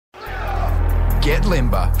Get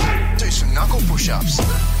limber. Do some knuckle push-ups.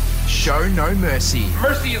 Show no mercy.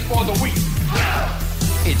 Mercy is for the weak.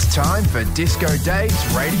 It's time for Disco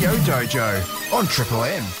Dave's Radio Dojo on Triple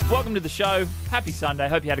M. Welcome to the show. Happy Sunday.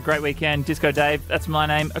 Hope you had a great weekend. Disco Dave, that's my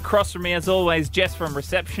name. Across from me, as always, Jess from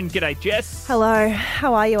reception. G'day, Jess. Hello.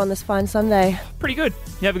 How are you on this fine Sunday? Pretty good.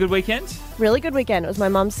 You have a good weekend? Really good weekend. It was my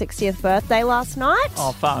mum's 60th birthday last night.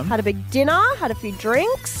 Oh, fun. Had a big dinner, had a few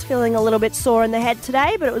drinks, feeling a little bit sore in the head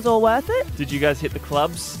today, but it was all worth it. Did you guys hit the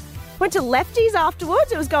clubs? Went to Lefties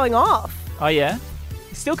afterwards. It was going off. Oh, yeah?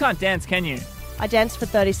 You still can't dance, can you? I danced for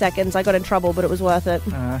 30 seconds. I got in trouble, but it was worth it.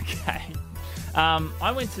 Okay.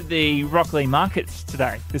 I went to the Rockley markets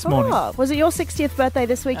this morning. Oh, was it your 60th birthday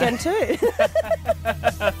this weekend too?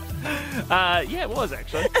 Yeah, it was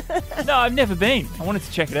actually. No, I've never been. I wanted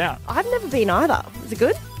to check it out. I've never been either. Is it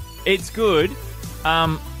good? It's good.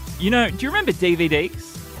 Do you remember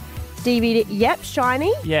DVDs? DVD, yep,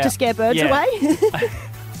 shiny, Yeah. to scare birds Yeah. away.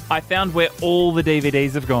 I found where all the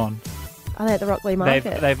DVDs have gone. Are they at the Rockley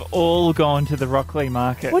market? They've all gone to the Rockley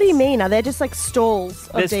market. What do you mean? Are they just like stalls?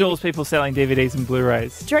 They're stalls, people selling DVDs and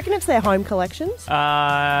Blu-rays. Do you reckon it's their home collections? No,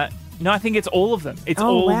 I think it's all of them. It's Oh,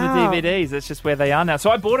 all wow. the DVDs. That's just where they are now. So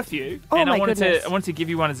I bought a few, Oh, and I my wanted goodness. to give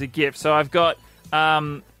you one as a gift. So I've got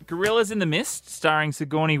Gorillas in the Mist, starring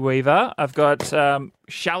Sigourney Weaver. I've got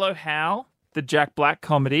Shallow Hal, the Jack Black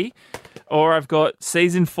comedy, or I've got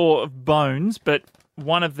season 4 of Bones, but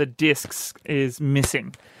one of the discs is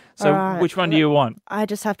missing. So All right. which one do you want? I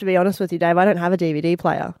just have to be honest with you, Dave. I don't have a DVD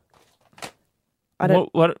player. I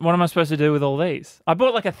don't, What am I supposed to do with all these? I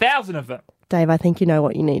bought like 1,000 of them. Dave, I think you know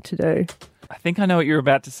what you need to do. I think I know what you're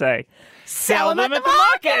about to say. Sell them at the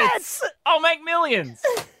markets! I'll make millions.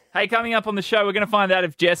 Hey, coming up on the show, we're going to find out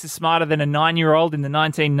if Jess is smarter than a 9-year-old in the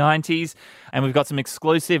 1990s. And we've got some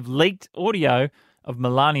exclusive leaked audio of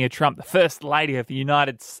Melania Trump, the First Lady of the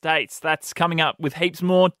United States. That's coming up with heaps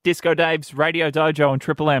more. Disco Dave's Radio Dojo on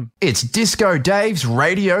Triple M. It's Disco Dave's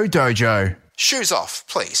Radio Dojo. Shoes off,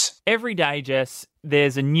 please. Every day, Jess,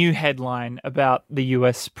 there's a new headline about the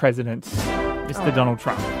US president, Mr. Donald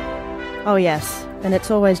Trump. Oh, yes. And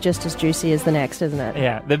it's always just as juicy as the next, isn't it?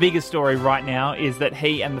 Yeah, the biggest story right now is that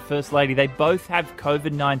he and the First Lady, they both have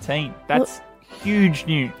COVID-19. That's huge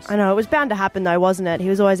news. I know. It was bound to happen, though, wasn't it? He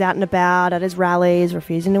was always out and about at his rallies,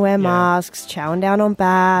 refusing to wear masks, chowing down on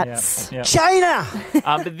bats. Yeah. China!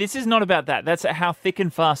 But this is not about that. That's how thick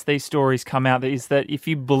and fast these stories come out, is that if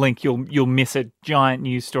you blink, you'll miss a giant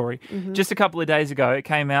news story. Mm-hmm. Just a couple of days ago, it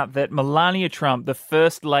came out that Melania Trump, the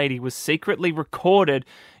First Lady, was secretly recorded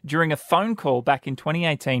during a phone call back in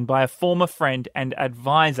 2018 by a former friend and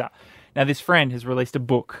advisor. Now, this friend has released a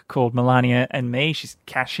book called Melania and Me. She's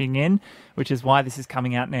cashing in, which is why this is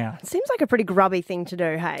coming out now. It seems like a pretty grubby thing to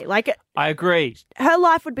do, hey? Like, I agree. her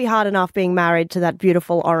life would be hard enough being married to that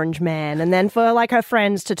beautiful orange man, and then for, like, her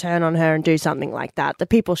friends to turn on her and do something like that, the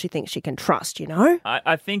people she thinks she can trust, you know?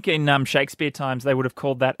 I think in Shakespeare times, they would have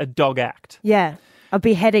called that a dog act. Yeah. A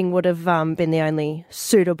beheading would have been the only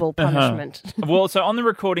suitable punishment. Well, so on the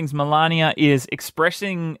recordings, Melania is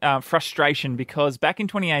expressing frustration because back in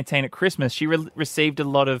 2018 at Christmas, she received a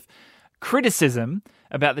lot of criticism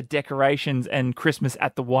about the decorations and Christmas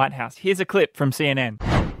at the White House. Here's a clip from CNN.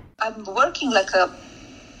 I'm working like my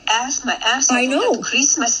ass off I know. with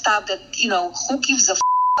Christmas stuff that, who gives a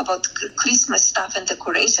about Christmas stuff and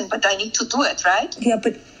decoration, but I need to do it, right? Yeah,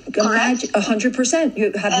 but imagine 100%.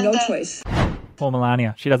 You have And no then- choice. Poor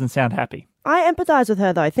Melania. She doesn't sound happy. I empathise with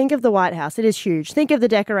her, though. Think of the White House. It is huge. Think of the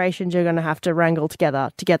decorations you're going to have to wrangle together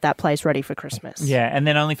to get that place ready for Christmas. Yeah, and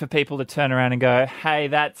then only for people to turn around and go, hey,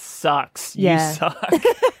 that sucks. Yeah. You suck.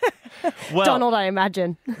 Well, Donald, I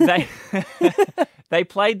imagine. they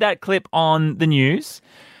played that clip on the news,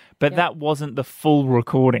 but that wasn't the full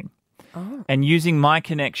recording. Oh. And using my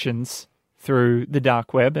connections through the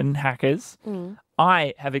dark web and hackers,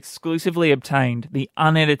 I have exclusively obtained the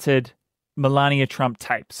unedited Melania Trump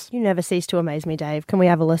tapes. You never cease to amaze me, Dave. Can we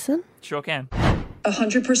have a listen? Sure can.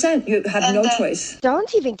 100%. You have And no then- choice.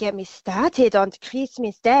 Don't even get me started on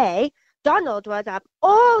Christmas Day. Donald was up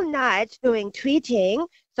all night doing tweeting,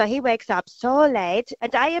 so he wakes up so late,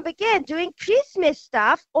 and I am again doing Christmas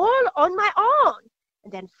stuff all on my own.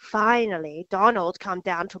 And then finally, Donald come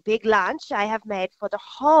down to big lunch I have made for the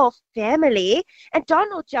whole family, and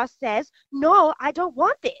Donald just says, no, I don't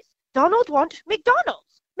want this. Donald wants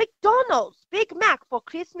McDonald's Big Mac for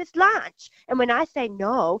Christmas lunch. And when I say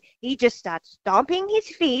no, he just starts stomping his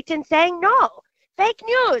feet and saying no. Fake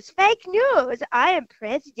news. I am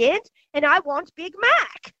president and I want Big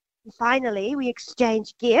Mac. And finally, we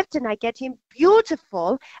exchange gifts and I get him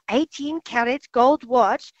beautiful 18-karat gold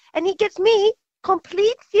watch and he gets me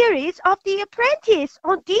complete series of The Apprentice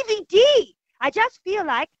on DVD. I just feel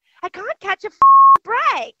like I can't catch a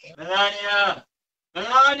break. Melania!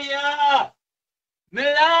 Melania!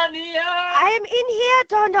 Melania! I am in here,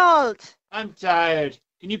 Donald. I'm tired.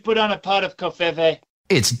 Can you put on a pot of covfefe?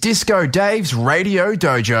 It's Disco Dave's Radio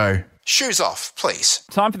Dojo. Shoes off, please.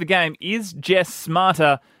 Time for the game. Is Jess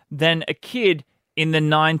smarter than a kid in the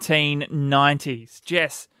 1990s?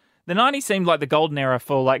 Jess, the 90s seemed like the golden era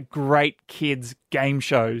for like great kids game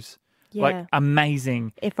shows. Yeah. Like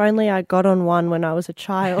amazing. If only I got on one when I was a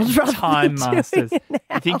child. rather Time than doing Masters. it now.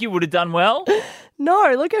 You think you would have done well?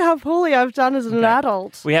 No, look at how poorly I've done as an Okay.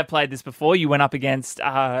 adult. We have played this before. You went up against,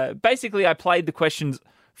 basically I played the questions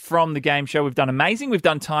from the game show. We've done amazing. We've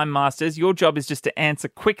done Time Masters. Your job is just to answer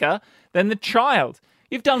quicker than the child.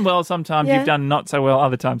 You've done well sometimes. Yeah. You've done not so well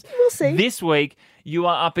other times. We'll see. This week, you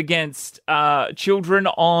are up against children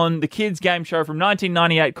on the kids' game show from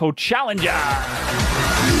 1998 called Challenger.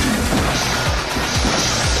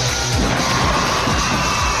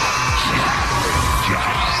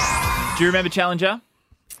 Do you remember Challenger?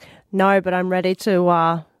 No, but I'm ready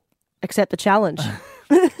to accept the challenge.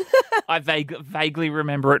 I vaguely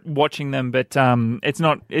remember it watching them, but it's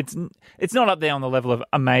not up there on the level of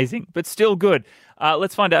amazing, but still good.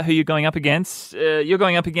 Let's find out who you're going up against. You're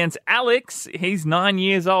going up against Alex. He's 9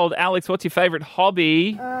 years old. Alex, what's your favourite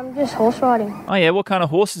hobby? Just horse riding. Oh yeah, what kind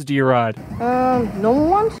of horses do you ride? Normal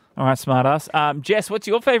ones? All right, smartass. Jess, what's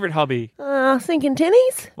your favourite hobby? Thinking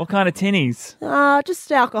tinnies? What kind of tinnies?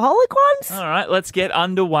 Just alcoholic ones? All right, let's get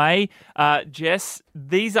underway. Jess,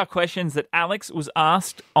 these are questions that Alex was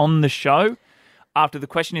asked on the show. After the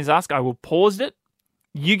question is asked, I will pause it.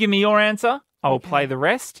 You give me your answer. I will play the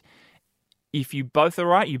rest. If you both are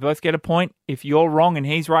right, you both get a point. If you're wrong and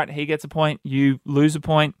he's right, he gets a point. You lose a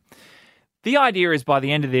point. The idea is by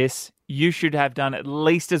the end of this, you should have done at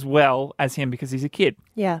least as well as him because he's a kid.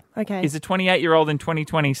 Yeah, okay. Is a 28-year-old in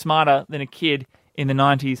 2020 smarter than a kid in the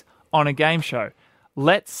 90s on a game show?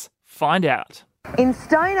 Let's find out. In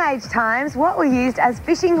Stone Age times, what were used as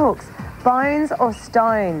fishing hooks? Bones or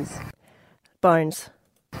stones? Bones.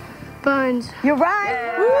 Bones. You're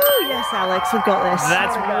right. Ooh, yes, Alex, we've got this.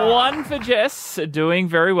 That's one for Jess. Doing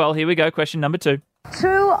very well. Here we go. Question number 2.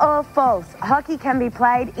 True or false? Hockey can be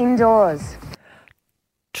played indoors.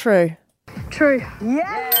 True. True.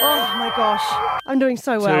 Yes. Oh, my gosh. I'm doing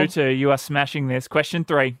so well. 2-2. You are smashing this. Question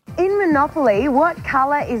 3. In Monopoly, what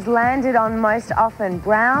colour is landed on most often?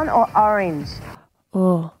 Brown or orange?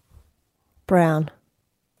 Oh, brown.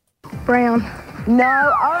 Brown.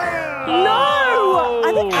 No, orange. No!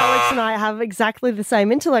 I think Alex and I have exactly the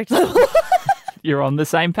same intellect level. You're on the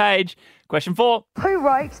same page. Question 4. Who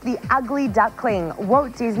wrote The Ugly Duckling?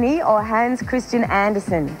 Walt Disney or Hans Christian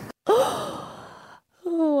Andersen?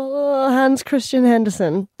 Hans Christian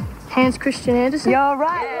Andersen. Hans Christian Andersen. You're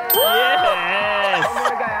right.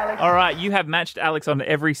 Yes! All right, you have matched Alex on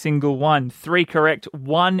every single one. 3 correct,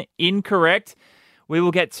 1 incorrect. We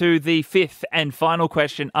will get to the 5th and final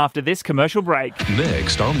question after this commercial break.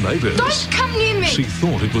 Next on Neighbours. Don't come near me! She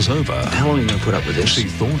thought it was over. How long are you going to put up with this? She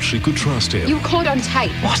thought she could trust him. You were caught on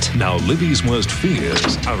tape. What? Now Libby's worst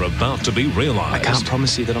fears are about to be realised. I can't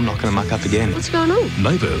promise you that I'm not going to muck up again. What's going on?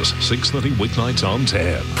 Neighbours, 6:30 weeknights on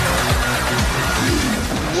 10.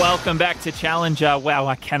 Welcome back to Challenger. Wow,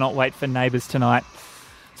 I cannot wait for Neighbours tonight.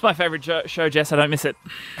 It's my favourite show, Jess. I don't miss it.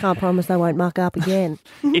 Can't promise they won't muck up again.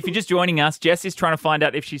 If you're just joining us, Jess is trying to find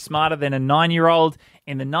out if she's smarter than a 9-year-old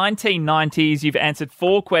in the 1990s. You've answered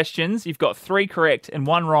 4 questions. You've got 3 correct and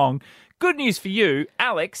 1 wrong. Good news for you,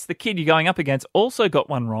 Alex, the kid you're going up against, also got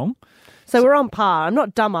 1 wrong. So we're on par. I'm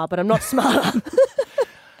not dumber, but I'm not smarter.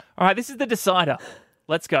 All right, this is the decider.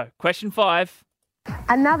 Let's go. Question 5.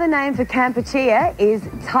 Another name for Kampuchea is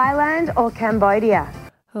Thailand or Cambodia?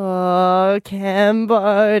 Oh,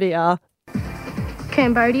 Cambodia.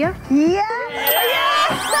 Cambodia. Yes!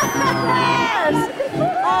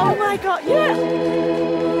 Oh my God, yes!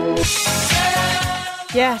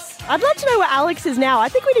 Yes. I'd love to know where Alex is now. I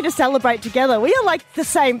think we need to celebrate together. We are like the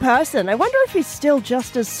same person. I wonder if he's still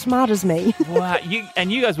just as smart as me. Wow,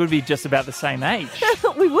 you guys would be just about the same age.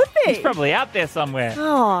 We would be. He's probably out there somewhere.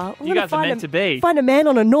 Oh, You guys are meant to be. Find a man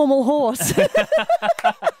on a normal horse.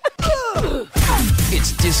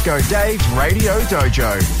 It's Disco Dave's Radio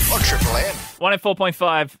Dojo on Triple M.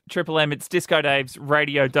 104.5 Triple M. It's Disco Dave's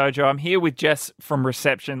Radio Dojo. I'm here with Jess from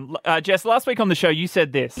reception. Jess, last week on the show you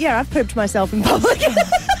said this. Yeah, I've pooped myself in public.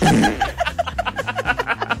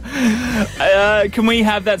 Can we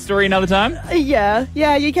have that story another time? Yeah,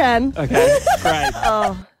 you can. Okay, great.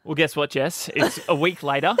 Oh. Well, guess what, Jess? It's a week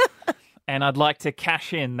later. And I'd like to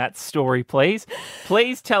cash in that story, please.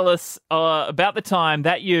 Please tell us about the time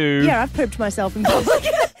that you... Yeah, I've pooped myself in public.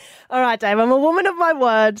 All right, Dave, I'm a woman of my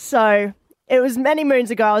word, so It was many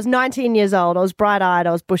moons ago. I was 19 years old. I was bright-eyed.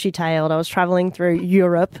 I was bushy-tailed. I was traveling through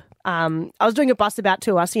Europe. I was doing a bus about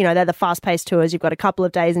tour. So, they're the fast-paced tours. You've got a couple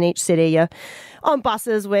of days in each city. You're on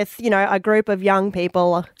buses with, a group of young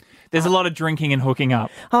people. There's a lot of drinking and hooking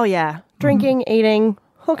up. Oh, yeah. Drinking, eating,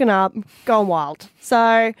 hooking up, going wild.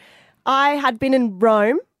 So I had been in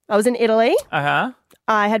Rome. I was in Italy. Uh-huh.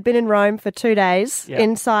 I had been in Rome for 2 days,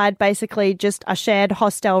 inside basically just a shared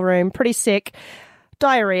hostel room, pretty sick,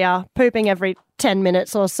 diarrhea, pooping every 10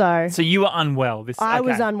 minutes or so. So you were unwell. I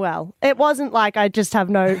was unwell. It wasn't like I just have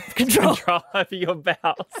no control. Control over your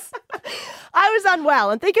bowels. I was unwell.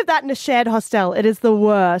 And think of that in a shared hostel. It is the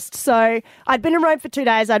worst. So I'd been in Rome for 2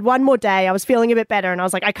 days. I had one more day. I was feeling a bit better. And I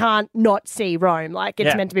was like, I can't not see Rome. Like,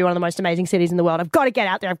 it's meant to be one of the most amazing cities in the world. I've got to get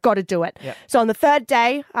out there. I've got to do it. Yeah. So on the third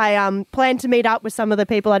day, I planned to meet up with some of the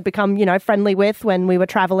people I'd become, friendly with when we were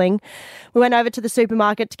traveling. We went over to the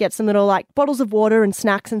supermarket to get some little, bottles of water and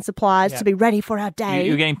snacks and supplies to be ready for our day.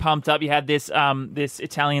 You were getting pumped up. You had this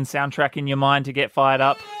Italian soundtrack in your mind to get fired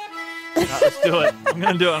up. Let's do it. I'm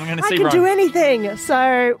going to do it. I'm going to see Rome. I can do anything.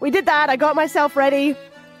 So we did that. I got myself ready.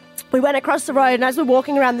 We went across the road, and as we're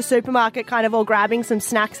walking around the supermarket, kind of all grabbing some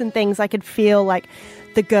snacks and things, I could feel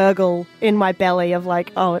the gurgle in my belly of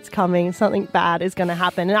oh, it's coming. Something bad is going to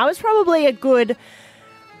happen. And I was probably a good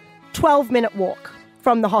 12-minute walk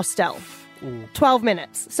from the hostel. 12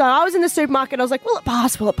 minutes. So I was in the supermarket. I was like, will it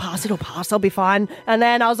pass? Will it pass? It'll pass. I'll be fine. And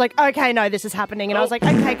then I was like, okay, no, this is happening. And I was like,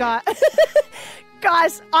 okay,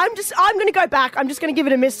 guys, I'm going to go back. I'm just going to give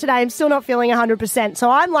it a miss today. I'm still not feeling 100%. So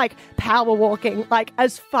I'm power walking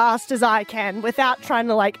as fast as I can without trying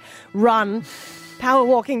to run. Power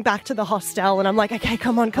walking back to the hostel, and I'm like, okay,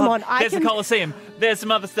 come on. There's the Colosseum. There's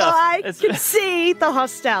some other stuff. I can see the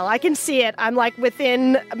hostel. I can see it. I'm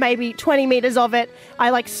within maybe 20 meters of it.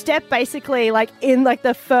 I step basically in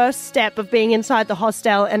the first step of being inside the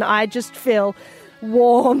hostel, and I just feel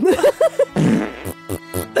warm.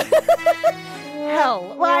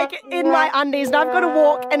 Hell, in my undies, and I've got to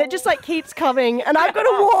walk, and it just keeps coming, and I've got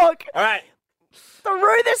to walk. All right.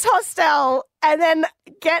 Through this hostel and then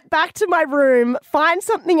get back to my room, find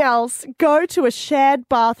something else, go to a shared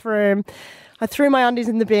bathroom. I threw my undies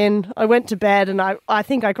in the bin. I went to bed and I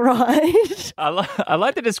think I cried. I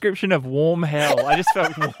like the description of warm hell. I just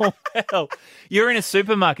felt warm hell. You're in a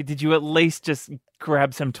supermarket. Did you at least just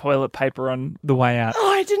grab some toilet paper on the way out?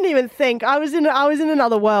 Oh, I didn't even think. I was in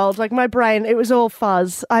another world. My brain, it was all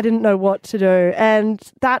fuzz. I didn't know what to do. And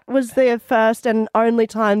that was the first and only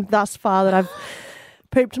time thus far that I've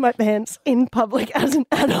pooped my pants in public as an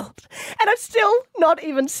adult. And I've still not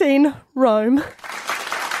even seen Rome.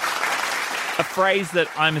 A phrase that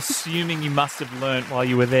I'm assuming you must have learnt while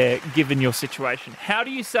you were there, given your situation. How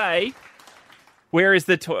do you say, where is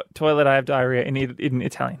the toilet? I have diarrhea in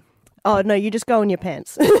Italian? Oh, no, you just go in your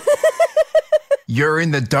pants. You're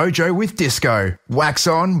in the dojo with Disco. Wax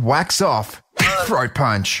on, wax off. Throat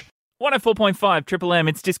punch. 104.5 Triple M.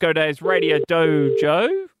 It's Disco Days Radio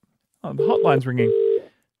Dojo. Oh, the hotline's ringing.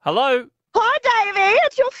 Hello. Hi, Davey.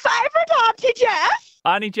 It's your favourite Aunty Jess.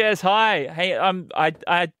 Aunty Jess, hi. Hey,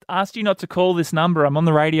 I asked you not to call this number. I'm on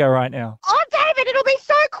the radio right now. Oh, David, it'll be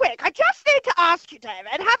so quick. I just need to ask you, David,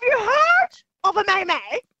 have you heard of a meme?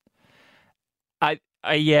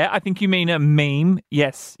 Yeah, I think you mean a meme.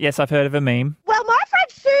 Yes, I've heard of a meme. Well, my friend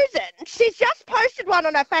Susan, she's just posted one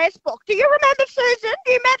on her Facebook. Do you remember Susan?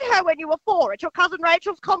 You met her when you were 4 at your cousin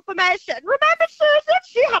Rachel's confirmation. Remember Susan?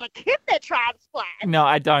 She had a kidney transplant. No,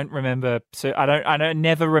 I don't remember. So I don't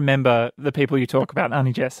never remember the people you talk about,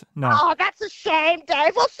 Aunty Jess. No. Oh, that's a shame,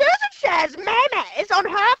 Dave. Well, Susan shares memes on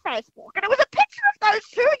her Facebook, and it was a picture of those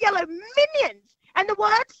 2 yellow minions. And the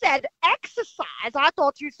word said exercise. I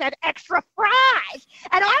thought you said extra fries.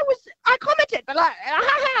 And I commented below,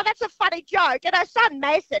 that's a funny joke. And her son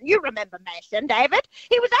Mason, you remember Mason, David?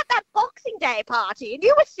 He was at that Boxing Day party and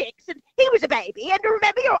you were 6 and he was a baby. And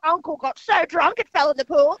remember your uncle got so drunk it fell in the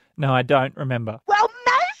pool? No, I don't remember. Well,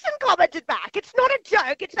 Mason commented back, it's not a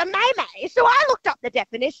joke, it's a meme. So I looked up the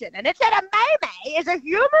definition and it said a meme is a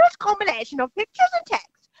humorous combination of pictures and text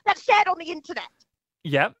that's shared on the internet.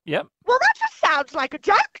 Yep. Well, that just sounds like a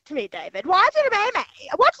joke to me, David. Why is it a meme?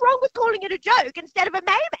 What's wrong with calling it a joke instead of a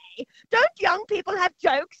meme? Don't young people have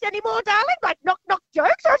jokes anymore, darling? Like knock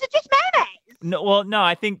jokes, or is it just memes? No,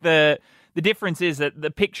 I think the difference is that the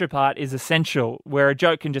picture part is essential, where a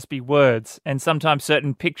joke can just be words, and sometimes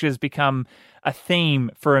certain pictures become a theme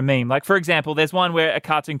for a meme. Like, for example, there's one where a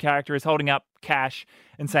cartoon character is holding up cash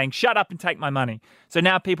and saying, "Shut up and take my money." So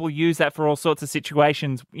now people use that for all sorts of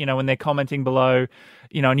situations, when they're commenting below,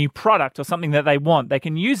 a new product or something that they want. They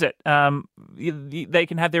can use it. They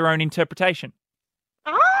can have their own interpretation.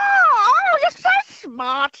 Oh, you're so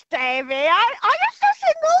smart, Davey. Are you still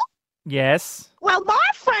single? Yes. Well, my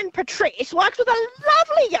friend Patrice works with a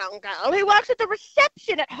lovely young girl who works at the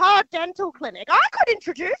reception at her dental clinic. I could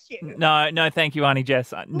introduce you. No, thank you, Aunty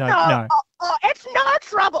Jess. No. Oh, it's no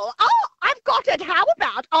trouble. Oh, I've got it. How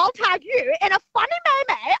about I'll tag you in a funny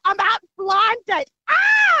meme about blind date?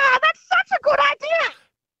 Ah, that's such a good idea.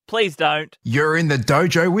 Please don't. You're in the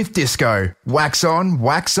dojo with Disco. Wax on,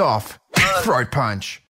 wax off. Throat punch.